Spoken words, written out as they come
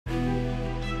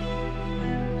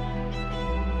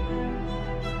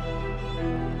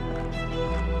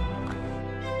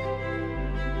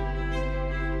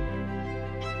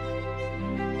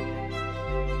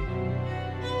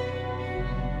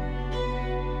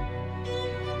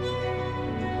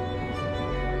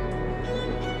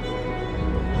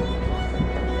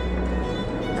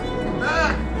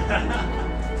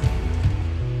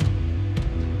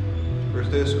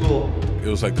it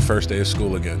was like the first day of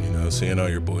school again, you know, seeing all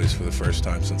your boys for the first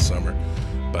time since summer.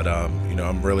 But, you know,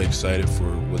 I'm really excited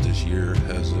for what this year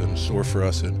has in store for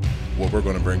us and what we're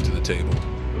going to bring to the table.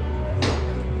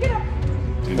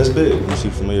 That's big. You see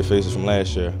familiar faces from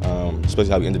last year,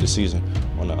 especially how we ended the season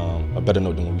on a better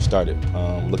note than when we started.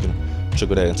 Looking to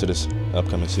trickle that into this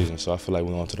upcoming season, so I feel like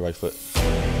we're on to the right foot.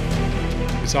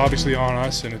 It's obviously on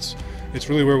us, and it's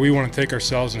really where we want to take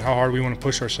ourselves and how hard we want to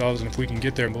push ourselves, and if we can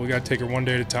get there. But we got to take it one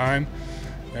day at a time,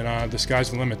 and the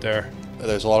sky's the limit there.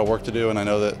 There's a lot of work to do, and I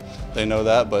know that they know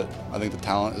that, but I think the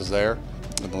talent is there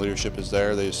and the leadership is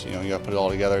there. They just, you know, you got to put it all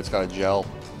together. It's got to gel.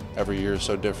 Every year is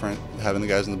so different. Having the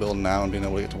guys in the building now and being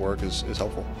able to get to work is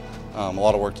helpful. A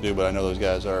lot of work to do, but I know those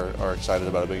guys are excited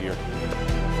about a big year.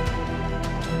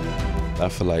 I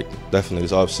feel like definitely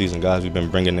this off-season guys we've been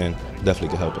bringing in definitely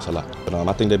can help us a lot. But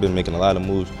I think they've been making a lot of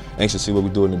moves. Anxious to see what we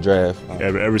do in the draft.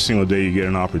 Every single day you get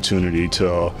an opportunity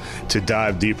to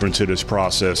dive deeper into this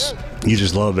process. You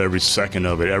just love every second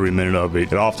of it, every minute of it.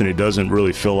 And often it doesn't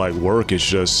really feel like work.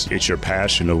 It's your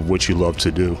passion of what you love to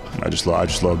do. I just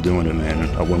love doing it, man.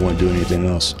 I wouldn't want to do anything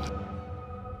else.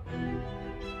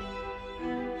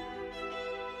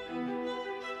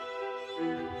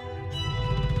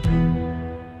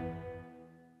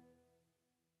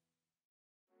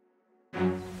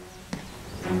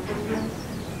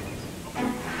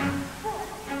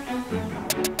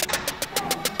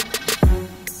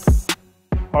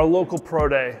 Our local pro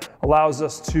day allows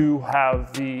us to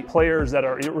have the players that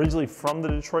are originally from the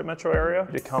Detroit metro area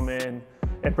to come in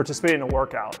and participate in a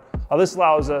workout. This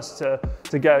allows us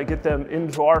to get them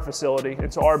into our facility,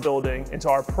 into our building, into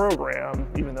our program,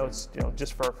 even though it's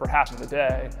just for half of the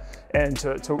day, and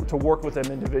to work with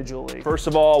them individually. First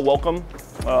of all, welcome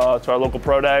to our local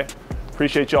pro day.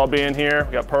 Appreciate y'all being here.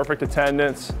 We got perfect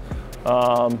attendance.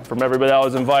 From everybody that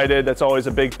was invited. That's always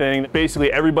a big thing.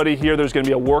 Basically everybody here, there's going to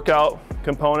be a workout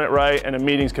component, right, and a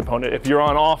meetings component. If you're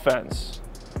on offense,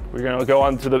 we're going to go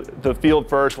onto the field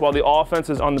first. While the offense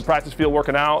is on the practice field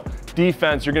working out,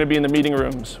 defense, you're going to be in the meeting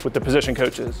rooms with the position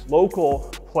coaches.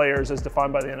 Local players as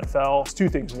defined by the NFL, it's two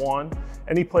things. One,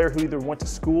 any player who either went to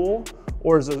school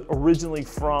or is originally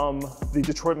from the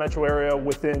Detroit metro area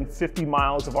within 50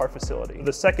 miles of our facility.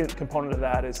 The second component of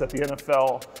that is that the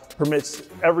NFL permits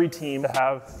every team to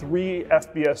have 3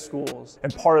 FBS schools,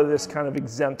 and part of this kind of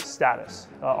exempt status.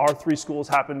 Our 3 schools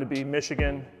happen to be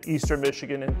Michigan, Eastern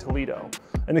Michigan, and Toledo.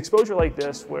 An exposure like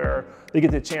this where they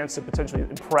get the chance to potentially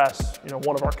impress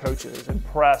one of our coaches,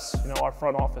 impress our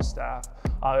front office staff,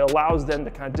 it allows them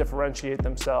to kind of differentiate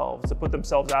themselves, to put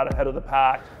themselves out ahead of the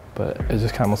pack. But it's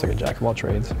just kind of almost like a jack of all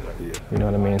trades, you know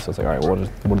what I mean? So it's like, all right, what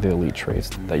are the elite traits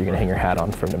that you're gonna hang your hat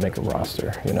on for him to make a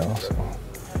roster, So,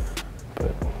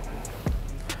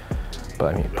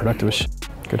 but I mean, productive as shit,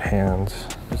 good hands,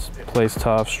 just plays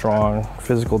tough, strong,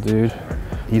 physical dude.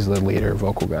 He's the leader,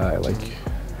 vocal guy,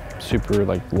 super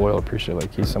loyal,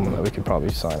 appreciative. He's someone that we could probably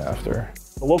sign after.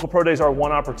 The local pro days are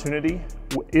one opportunity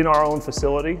in our own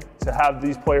facility to have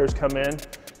these players come in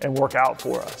and work out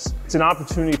for us. It's an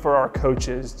opportunity for our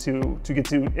coaches to get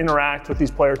to interact with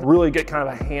these players, really get kind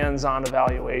of a hands-on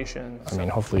evaluation. I mean,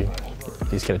 hopefully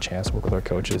these get a chance to work with our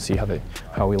coaches, see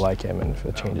how we like him, and if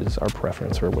it changes our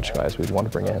preference for which guys we'd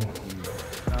want to bring in.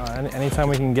 Anytime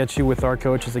we can get you with our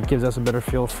coaches, it gives us a better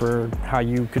feel for how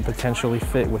you could potentially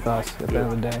fit with us at the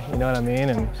end of the day. You know what I mean?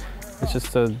 And it's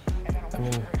just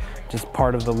just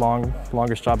part of the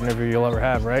longest job interview you'll ever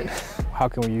have, right? How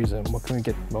can we use him? What can we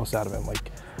get most out of him?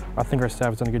 I think our staff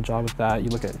has done a good job with that. You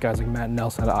look at guys like Matt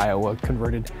Nelson out of Iowa,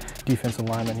 converted defensive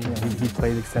lineman. He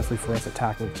played extensively for us at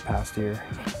tackle this past year.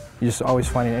 You're just always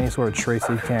finding any sort of traits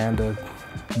that you can to,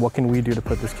 what can we do to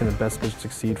put this kid in the best position to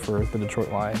succeed for the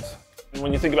Detroit Lions?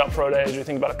 When you think about pro days, you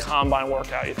think about a combine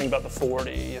workout, you think about the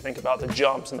 40, you think about the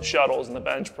jumps and the shuttles and the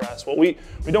bench press. Well, we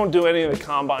don't do any of the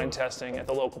combine testing at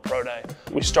the local pro day.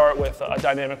 We start with a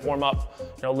dynamic warm-up,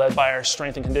 led by our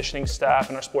strength and conditioning staff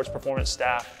and our sports performance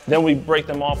staff. Then we break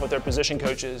them off with their position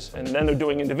coaches, and then they're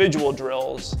doing individual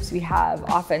drills. So we have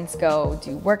offense go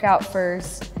do workout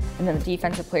first, and then the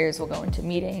defensive players will go into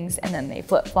meetings, and then they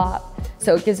flip-flop.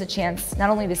 So it gives a chance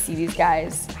not only to see these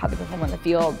guys, how they perform on the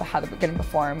field, but how they're going to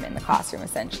perform in the classroom,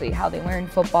 essentially, how they learn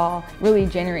football. Really,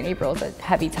 January and April is a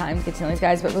heavy time to get to know these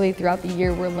guys, but really throughout the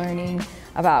year, we're learning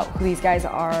about who these guys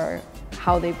are,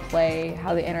 how they play,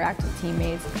 how they interact with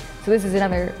teammates. So this is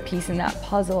another piece in that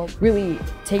puzzle, really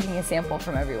taking a sample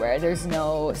from everywhere. There's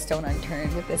no stone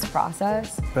unturned with this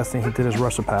process. Best thing he did is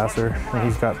rush a passer. And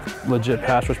he's got legit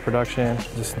pass rush production,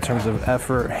 just in terms of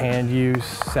effort, hand use,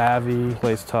 savvy,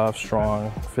 plays tough,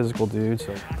 strong, physical dude.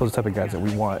 So those are the type of guys that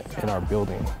we want in our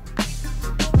building.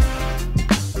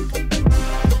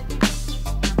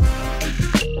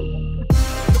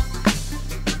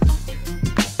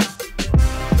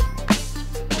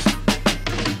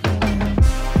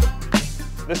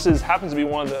 This happens to be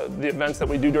one of the events that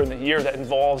we do during the year that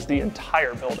involves the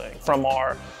entire building, from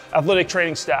our athletic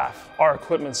training staff, our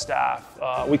equipment staff.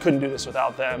 We couldn't do this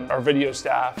without them. Our video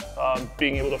staff,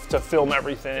 being able to film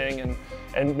everything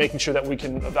and making sure that we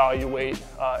can evaluate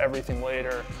everything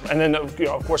later. And then, of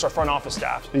course, our front office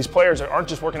staff. These players aren't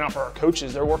just working out for our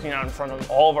coaches, they're working out in front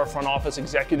of all of our front office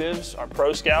executives, our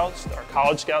pro scouts, our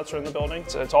college scouts are in the building.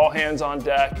 So it's all hands on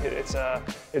deck.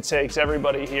 It takes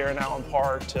everybody here in Allen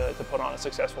Park to put on a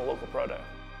successful local pro day.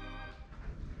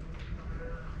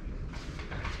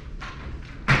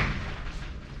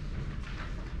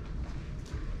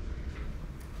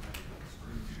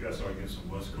 You guys start getting some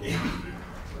West Coast music.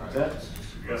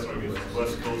 You guys start getting some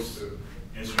West Coast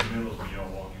instrumentals when y'all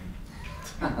walking.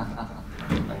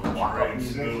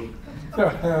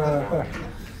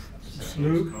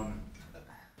 Snoop.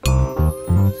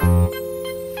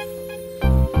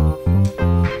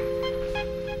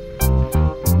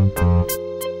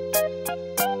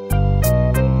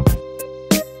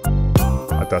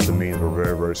 I thought the meetings were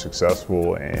very, very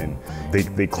successful, and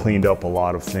they cleaned up a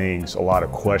lot of things, a lot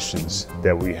of questions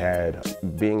that we had.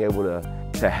 Being able to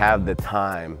have the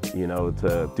time,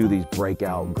 to do these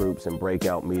breakout groups and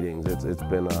breakout meetings, it's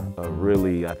been a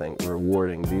really, I think,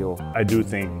 rewarding deal. I do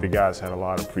think the guys had a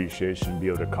lot of appreciation to be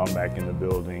able to come back in the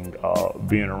building,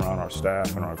 being around our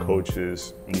staff and our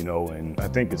coaches, and I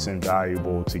think it's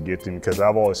invaluable to get them, because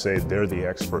I've always said they're the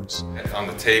experts. On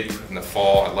the tape in the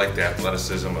fall, I like the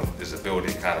athleticism of his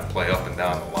ability to kind of play up and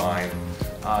down the line.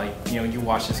 You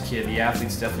watch this kid, the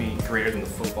athlete's definitely greater than the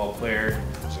football player.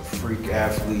 He's a freak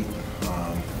athlete.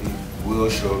 He will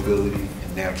show ability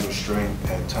and natural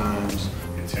strength at times.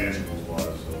 Intangibles-wise,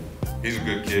 so. He's a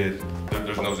good kid.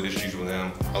 There's no issues with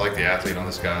him. I like the athlete on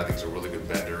this guy. I think he's a really good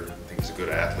bender. I think he's a good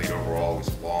athlete overall.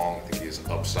 He's long. I think he has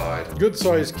an upside. Good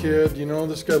sized kid,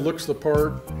 this guy looks the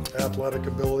part. Athletic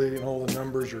ability and all the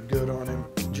numbers are good on him.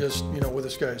 Just, with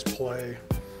this guy's play.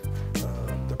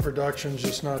 The production's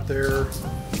just not there.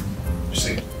 You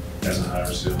see, has a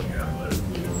higher ceiling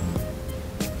athletically.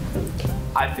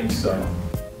 I think so.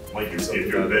 Like if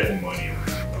you're betting money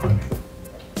on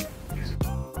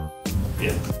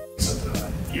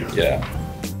Yeah.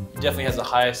 He definitely has the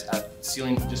highest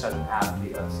ceiling just as an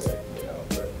athlete, I'd say.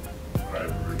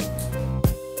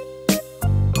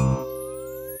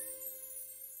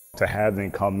 To have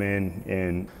them come in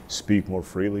and speak more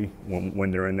freely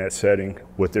when they're in that setting,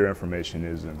 what their information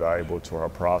is invaluable to our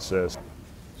process.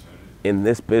 In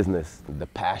this business, the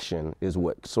passion is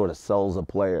what sort of sells a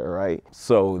player, right?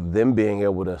 So them being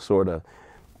able to sort of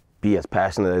be as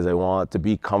passionate as they want, to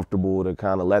be comfortable, to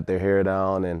kind of let their hair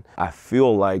down. And I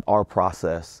feel like our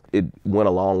process, it went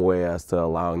a long way as to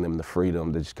allowing them the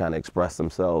freedom to just kind of express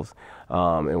themselves.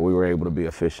 And we were able to be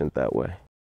efficient that way.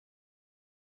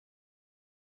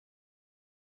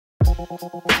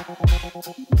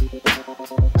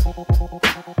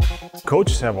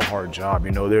 Coaches have a hard job,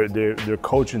 they're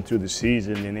coaching through the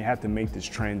season, and they have to make this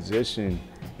transition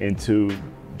into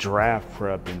draft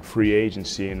prep and free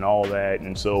agency and all that.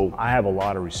 And so I have a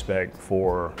lot of respect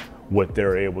for what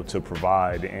they're able to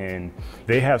provide, and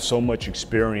they have so much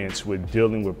experience with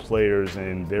dealing with players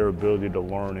and their ability to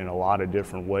learn in a lot of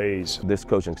different ways. This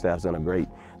coaching staff's done a great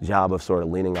job of sort of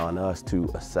leaning on us to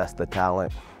assess the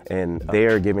talent, and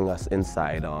they're giving us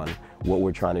insight on what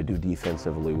we're trying to do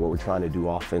defensively, what we're trying to do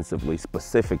offensively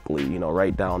specifically,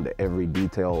 right down to every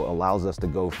detail. Allows us to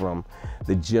go from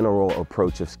the general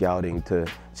approach of scouting to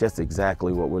just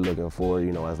exactly what we're looking for,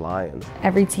 as Lions.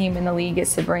 Every team in the league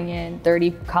gets to bring in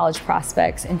 30 college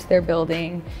prospects into their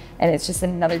building, and it's just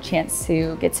another chance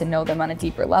to get to know them on a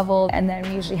deeper level. And then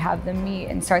we usually have them meet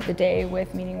and start the day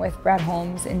with meeting with Brad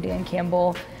Holmes and Dan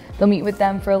Campbell. They'll meet with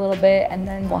them for a little bit, and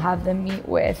then we'll have them meet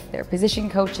with their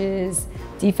position coaches,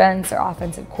 defense or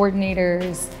offensive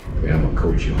coordinators. I'm gonna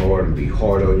coach you hard and be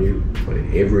hard on you, but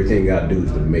everything I do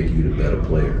is to make you the better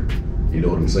player. You know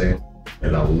what I'm saying?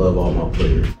 And I love all my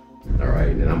players, all right?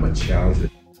 And I'm gonna challenge the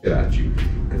shit out you,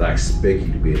 because I expect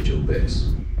you to be at your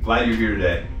best. Glad you're here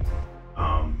today.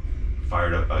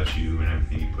 Fired up about you and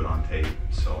everything you put on tape,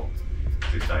 so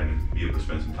it's exciting to be able to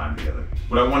spend some time together.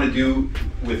 What I want to do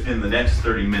within the next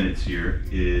 30 minutes here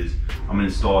is I'm going to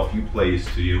install a few plays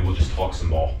to you. We'll just talk some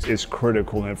ball. It's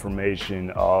critical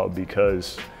information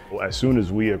because as soon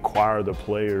as we acquire the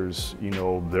players,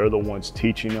 they're the ones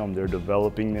teaching them, they're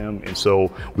developing them. And so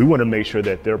we want to make sure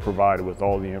that they're provided with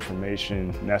all the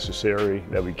information necessary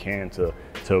that we can to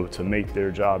make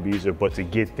their job easier, but to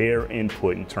get their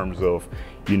input in terms of,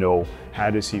 how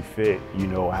does he fit?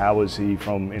 How is he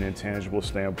from an intangible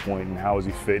standpoint, and how is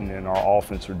he fitting in our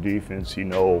offense or defense?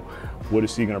 What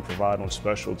is he going to provide on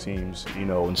special teams?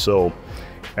 And so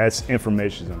that's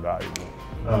information is invaluable.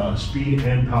 speed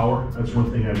and power. That's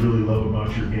one thing I really love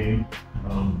about your game.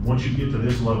 Once you get to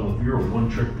this level, if you're a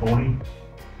one-trick pony,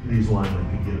 these linemen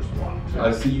can get us blocked.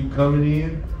 I see you coming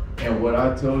in, and what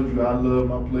I told you, I love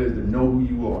my players to know who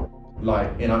you are.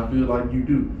 And I feel like you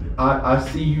do. I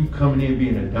see you coming in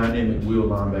being a dynamic wheel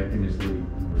linebacker in this league.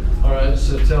 All right,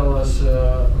 so tell us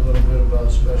a little bit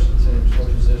about special teams, what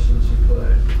positions you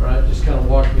play. All right, just kind of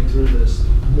walk me through this.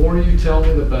 The more you tell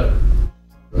me, the better.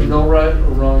 No right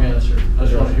or wrong answer. I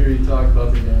just want to hear you talk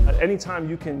about the game. Anytime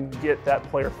you can get that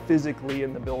player physically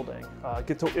in the building,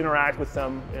 get to interact with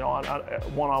them, on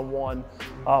one-on-one,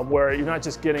 where you're not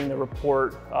just getting the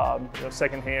report,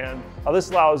 secondhand. This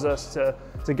allows us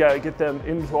to get them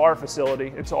into our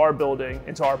facility, into our building,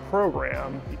 into our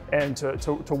program, and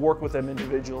to work with them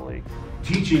individually.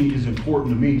 Teaching is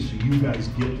important to me, so you guys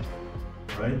get it,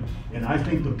 right? And I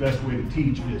think the best way to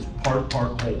teach is part,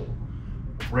 whole.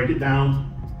 Break it down,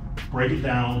 break it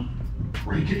down,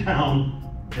 break it down,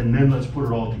 and then let's put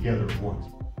it all together at once,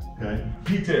 okay?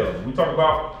 Details. When we talk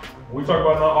about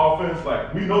our offense,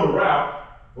 like, we know the route,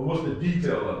 but what's the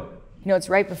detail of it? It's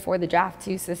right before the draft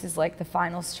too, so this is like the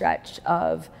final stretch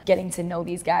of getting to know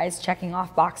these guys, checking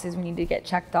off boxes we need to get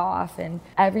checked off, and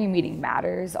every meeting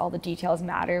matters. All the details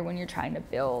matter when you're trying to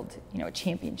build, a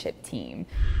championship team.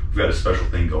 We've got a special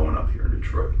thing going up here in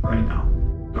Detroit right now.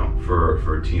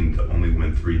 For a team to only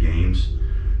win 3 games,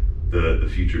 the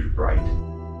future's bright.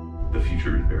 The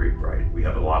future is very bright. We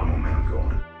have a lot of momentum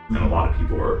going, and a lot of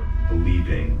people are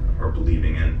believing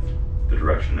in the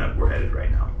direction that we're headed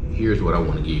right now. Here's what I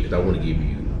want to give you, because I want to give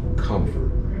you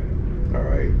comfort, all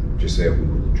right? Just say if we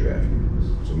were to draft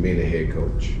you. So me and the head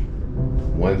coach,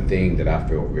 one thing that I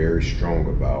felt very strong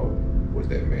about was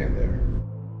that man there,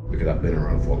 because I've been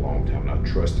around for a long time and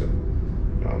I trust him,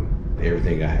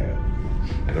 everything I have.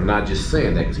 And I'm not just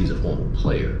saying that because he's a former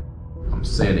player. I'm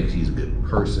saying that because he's a good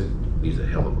person, he's a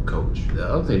hell of a coach. The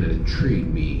other thing that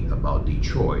intrigued me about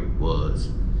Detroit was,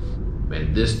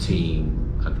 man, this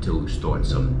team, I could tell we were starting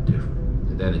something different.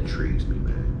 And that intrigues me,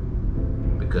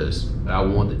 man. Because I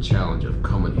want the challenge of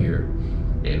coming here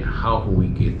and how can we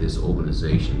get this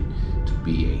organization to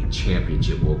be a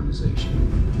championship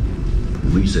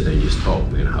organization. We sit there and just talk,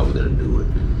 man, how we're gonna do it.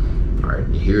 All right,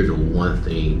 and here's the one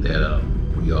thing that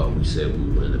we said we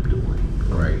would end up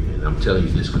doing, all right? And I'm telling you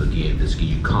this because, again, this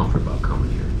gives you comfort about coming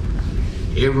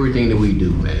here. Everything that we do,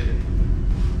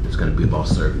 man, is gonna be about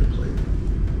serving the player.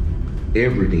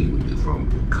 Everything we do, from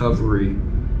recovery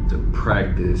to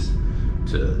practice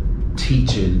to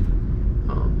teaching,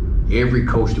 every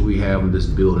coach that we have in this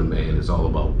building, man, is all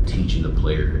about teaching the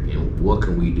player and what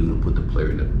can we do to put the player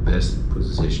in the best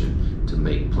position to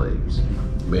make plays.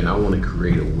 Man, I want to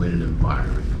create a winning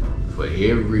environment for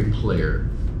every player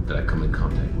that I come in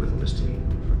contact with on this team.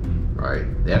 All right,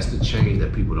 that's the change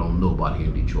that people don't know about here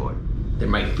in Detroit. They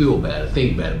might feel bad or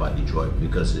think bad about Detroit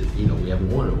because we haven't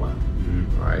won in a while.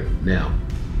 All right, now,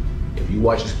 if you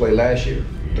watch us play last year,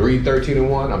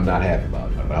 3-13-1, I'm not happy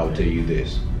about it, but I'll tell you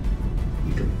this,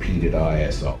 we competed our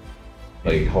ass off,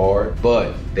 played hard,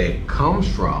 but that comes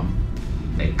from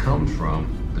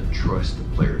the trust the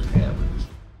players have in us.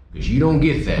 Because you don't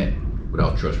get that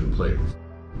without trust from players.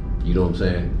 You know what I'm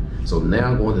saying? So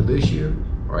now going to this year,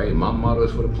 all right, my motto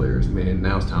is for the players, man,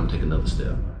 now it's time to take another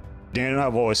step. Dan and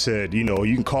I've always said, you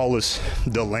can call us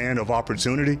the land of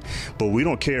opportunity, but we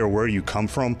don't care where you come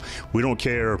from. We don't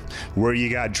care where you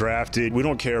got drafted. We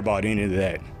don't care about any of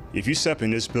that. If you step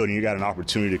in this building, you got an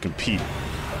opportunity to compete.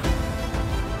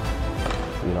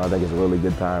 I think it's a really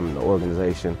good time in the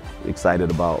organization. Excited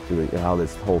about how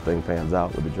this whole thing pans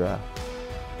out with the draft.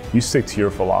 You stick to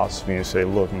your philosophy and say,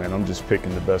 look, man, I'm just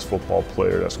picking the best football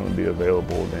player that's going to be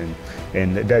available.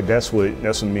 And that's what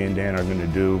me and Dan are going to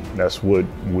do. That's what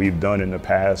we've done in the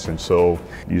past. And so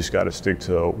you just got to stick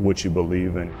to what you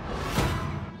believe in.